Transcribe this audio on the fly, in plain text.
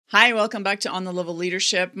Hi, welcome back to On the Level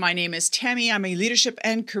Leadership. My name is Tammy. I'm a leadership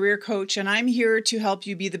and career coach, and I'm here to help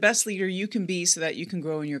you be the best leader you can be so that you can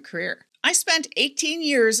grow in your career. I spent 18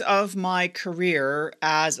 years of my career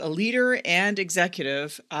as a leader and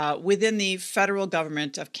executive within the federal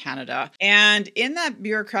government of Canada. And in that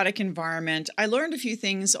bureaucratic environment, I learned a few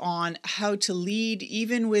things on how to lead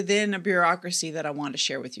even within a bureaucracy that I want to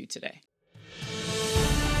share with you today.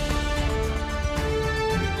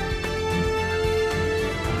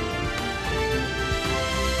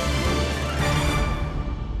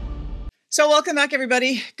 So welcome back,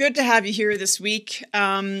 everybody. Good to have you here this week.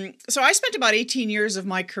 So I spent about 18 years of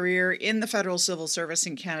my career in the federal civil service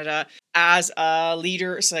in Canada as a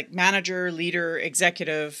leader, so like manager, leader,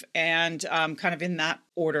 executive, and kind of in that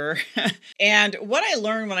order. And what I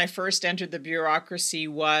learned when I first entered the bureaucracy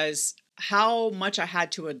was how much I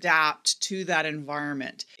had to adapt to that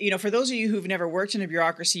environment. You know, for those of you who've never worked in a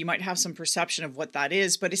bureaucracy, you might have some perception of what that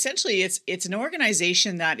is, but essentially it's an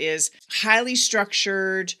organization that is highly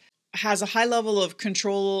structured, has a high level of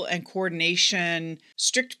control and coordination,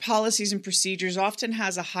 strict policies and procedures, often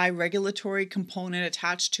has a high regulatory component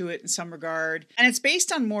attached to it in some regard. And it's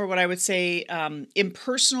based on more what I would say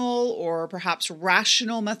impersonal or perhaps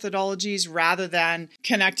rational methodologies rather than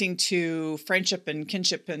connecting to friendship and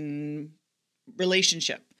kinship and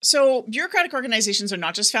relationship. So bureaucratic organizations are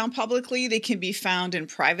not just found publicly, they can be found in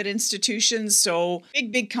private institutions. So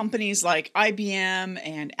big companies like IBM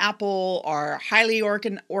and Apple are highly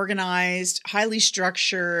organized, highly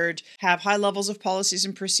structured, have high levels of policies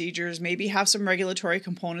and procedures, maybe have some regulatory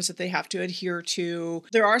components that they have to adhere to.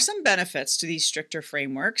 There are some benefits to these stricter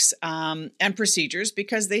frameworks and procedures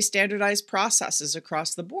because they standardize processes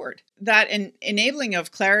across the board. That enabling of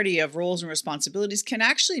clarity of roles and responsibilities can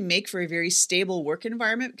actually make for a very stable work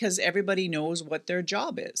environment because everybody knows what their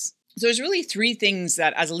job is. So there's really three things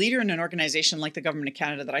that as a leader in an organization like the Government of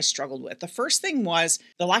Canada that I struggled with. The first thing was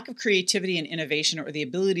the lack of creativity and innovation or the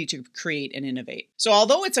ability to create and innovate. So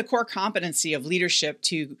although it's a core competency of leadership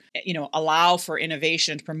to, allow for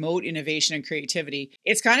innovation, to promote innovation and creativity,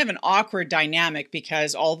 it's kind of an awkward dynamic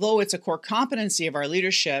because although it's a core competency of our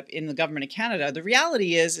leadership in the Government of Canada, the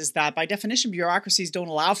reality is that by definition, bureaucracies don't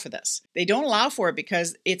allow for this. They don't allow for it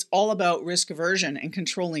because it's all about risk aversion and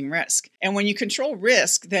controlling risk. And when you control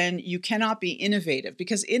risk, then you cannot be innovative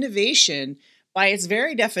because innovation, by its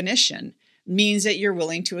very definition, means that you're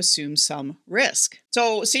willing to assume some risk.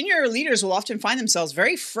 So senior leaders will often find themselves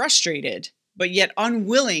very frustrated, but yet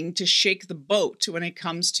unwilling to shake the boat when it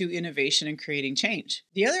comes to innovation and creating change.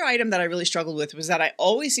 The other item that I really struggled with was that I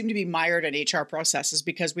always seemed to be mired in HR processes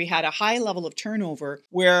because we had a high level of turnover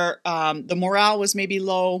where the morale was maybe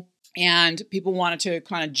low, and people wanted to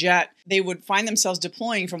kind of jet. They would find themselves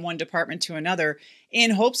deploying from one department to another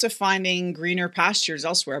in hopes of finding greener pastures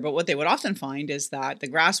elsewhere. But what they would often find is that the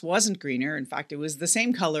grass wasn't greener. In fact, it was the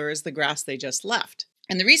same color as the grass they just left.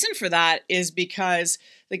 And the reason for that is because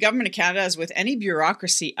the Government of Canada, as with any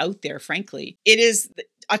bureaucracy out there, frankly, it is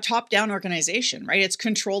a top-down organization, right? It's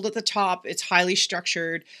controlled at the top. It's highly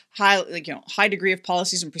structured, high degree of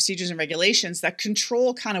policies and procedures and regulations that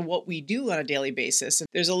control kind of what we do on a daily basis. And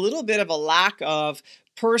there's a little bit of a lack of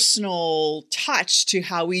personal touch to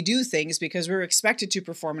how we do things because we're expected to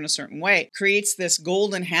perform in a certain way. Creates this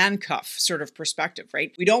golden handcuff sort of perspective,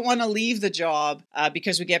 right? We don't want to leave the job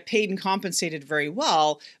because we get paid and compensated very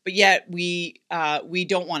well, but yet we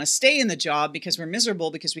don't want to stay in the job because we're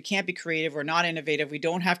miserable, because we can't be creative, we're not innovative, we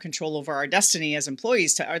don't have control over our destiny as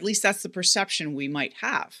employees, or at least that's the perception we might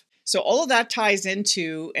have. So all of that ties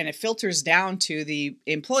into, and it filters down to the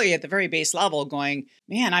employee at the very base level going,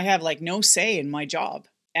 man, I have no say in my job.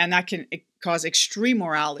 And that can cause extreme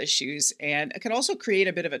morale issues. And it can also create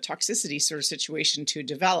a bit of a toxicity sort of situation to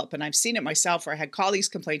develop. And I've seen it myself where I had colleagues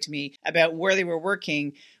complain to me about where they were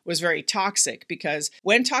working was very toxic, because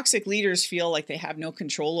when toxic leaders feel like they have no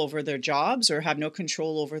control over their jobs or have no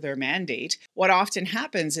control over their mandate, what often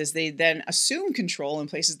happens is they then assume control in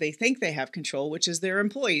places they think they have control, which is their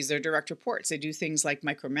employees, their direct reports. They do things like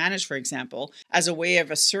micromanage, for example, as a way of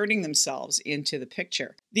asserting themselves into the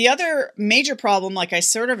picture. The other major problem, like I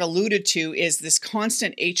sort of alluded to, is this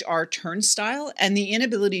constant HR turnstile and the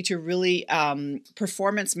inability to really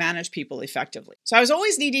performance manage people effectively. So I was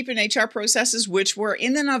always knee-deep in HR processes, which were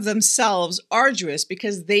in and of themselves arduous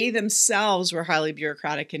because they themselves were highly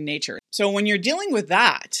bureaucratic in nature. So when you're dealing with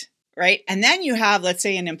that, right, and then you have, let's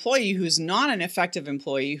say, an employee who's not an effective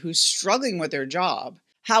employee, who's struggling with their job,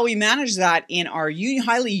 How we manage that in our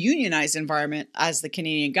highly unionized environment, as the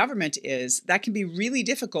Canadian government is, that can be really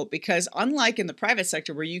difficult because unlike in the private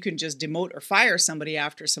sector where you can just demote or fire somebody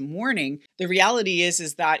after some warning, the reality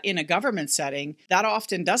is that in a government setting, that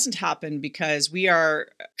often doesn't happen because we are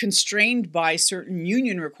constrained by certain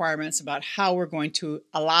union requirements about how we're going to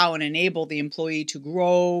allow and enable the employee to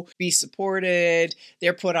grow, be supported.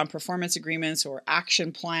 They're put on performance agreements or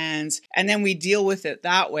action plans, and then we deal with it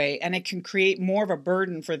that way. And it can create more of a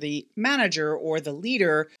burden for the manager or the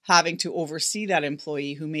leader having to oversee that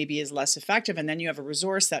employee who maybe is less effective. And then you have a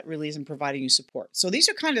resource that really isn't providing you support. So these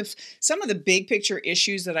are kind of some of the big picture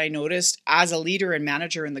issues that I noticed as a leader and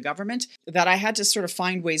manager in the government that I had to sort of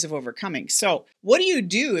find ways of overcoming. So what do you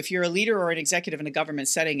do if you're a leader or an executive in a government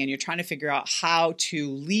setting and you're trying to figure out how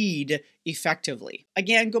to lead effectively?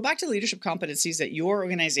 Again, go back to leadership competencies that your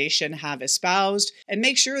organization have espoused and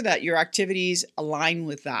make sure that your activities align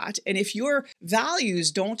with that. And if your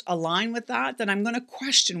values don't align with that, then I'm going to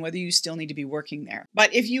question whether you still need to be working there.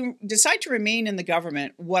 But if you decide to remain in the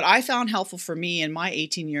government, what I found helpful for me in my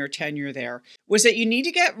 18-year tenure there was that you need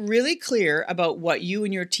to get really clear about what you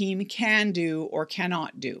and your team can do or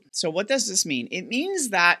cannot do. So what does this mean? It means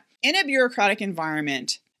that in a bureaucratic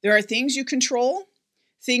environment, there are things you control,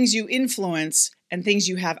 things you influence, and things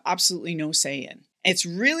you have absolutely no say in. It's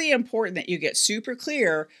really important that you get super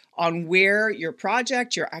clear on where your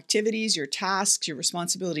project, your activities, your tasks, your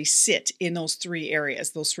responsibilities sit in those three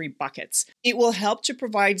areas, those three buckets. It will help to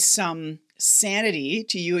provide some sanity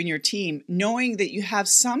to you and your team, knowing that you have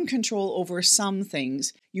some control over some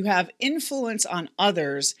things, you have influence on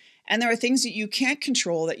others, and there are things that you can't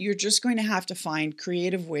control that you're just going to have to find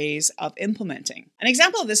creative ways of implementing. An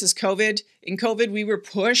example of this is COVID. In COVID, we were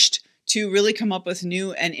pushed to really come up with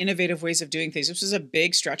new and innovative ways of doing things. This was a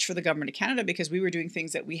big stretch for the government of Canada because we were doing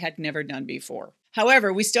things that we had never done before.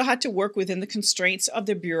 However, we still had to work within the constraints of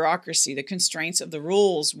the bureaucracy, the constraints of the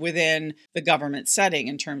rules within the government setting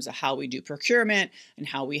in terms of how we do procurement and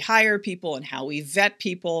how we hire people and how we vet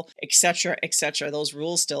people, etc., etc. Those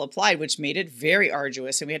rules still applied, which made it very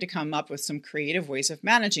arduous, and we had to come up with some creative ways of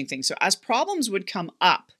managing things. So as problems would come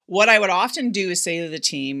up, what I would often do is say to the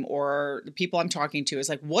team or the people I'm talking to is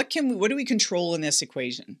like, what do we control in this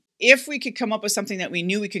equation? If we could come up with something that we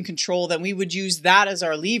knew we can control, then we would use that as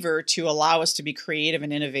our lever to allow us to be creative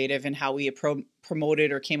and innovative in how we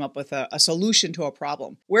promoted or came up with a solution to a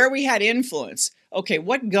problem. Where we had influence, okay,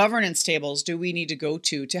 what governance tables do we need to go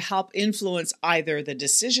to help influence either the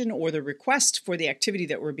decision or the request for the activity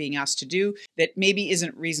that we're being asked to do that maybe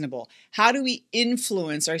isn't reasonable? How do we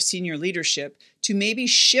influence our senior leadership to maybe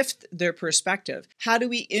shift their perspective? How do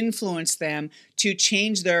we influence them to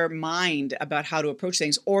change their mind about how to approach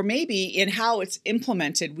things? Or maybe in how it's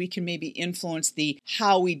implemented, we can maybe influence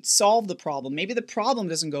how we solve the problem. Maybe the problem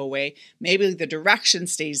doesn't go away. Maybe the direction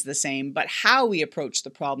stays the same, but how we approach the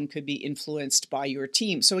problem could be influenced by your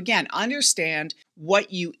team. So again, understand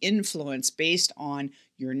what you influence based on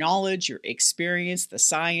your knowledge, your experience, the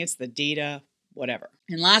science, the data, whatever.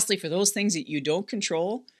 And lastly, for those things that you don't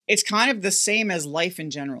control, it's kind of the same as life in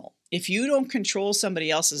general. If you don't control somebody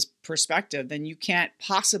else's perspective, then you can't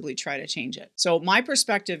possibly try to change it. So my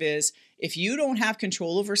perspective is, if you don't have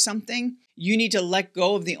control over something, you need to let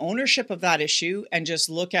go of the ownership of that issue and just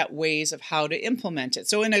look at ways of how to implement it.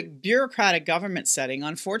 So in a bureaucratic government setting,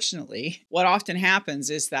 unfortunately, what often happens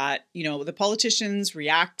is that, the politicians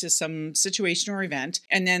react to some situation or event,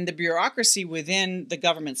 and then the bureaucracy within the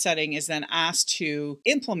government setting is then asked to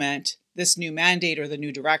implement this new mandate or the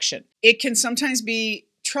new direction. It can sometimes be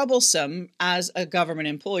troublesome as a government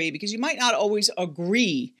employee because you might not always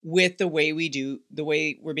agree with the way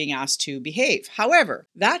we're being asked to behave. However,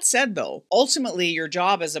 that said though, ultimately your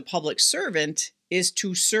job as a public servant is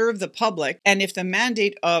to serve the public. And if the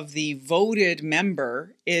mandate of the voted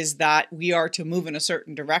member is that we are to move in a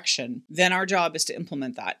certain direction, then our job is to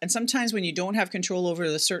implement that. And sometimes when you don't have control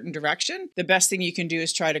over the certain direction, the best thing you can do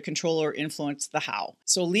is try to control or influence the how.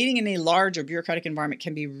 So leading in a large or bureaucratic environment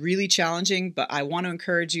can be really challenging, but I want to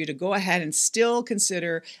encourage you to go ahead and still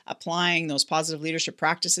consider applying those positive leadership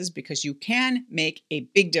practices because you can make a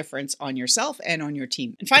big difference on yourself and on your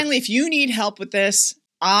team. And finally, if you need help with this,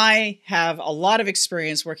 I have a lot of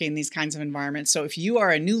experience working in these kinds of environments. So if you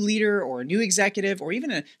are a new leader or a new executive or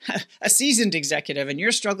even a seasoned executive and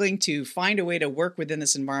you're struggling to find a way to work within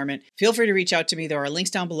this environment, feel free to reach out to me. There are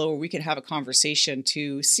links down below where we can have a conversation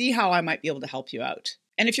to see how I might be able to help you out.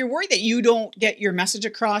 And if you're worried that you don't get your message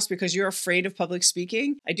across because you're afraid of public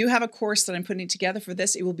speaking, I do have a course that I'm putting together for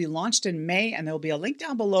this. It will be launched in May, and there will be a link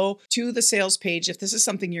down below to the sales page if this is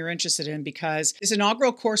something you're interested in, because this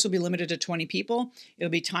inaugural course will be limited to 20 people.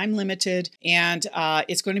 It'll be time limited, and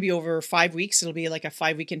it's going to be over 5 weeks. It'll be like a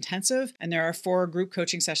 5-week intensive, and there are 4 group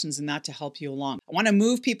coaching sessions in that to help you along. I want to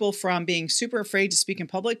move people from being super afraid to speak in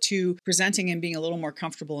public to presenting and being a little more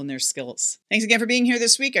comfortable in their skills. Thanks again for being here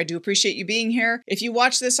this week. I do appreciate you being here. If you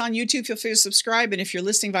watch this on YouTube, feel free to subscribe. And if you're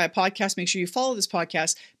listening via podcast, make sure you follow this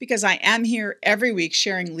podcast, because I am here every week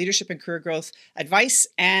sharing leadership and career growth advice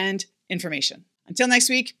and information. Until next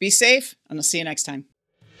week, be safe, and I'll see you next time.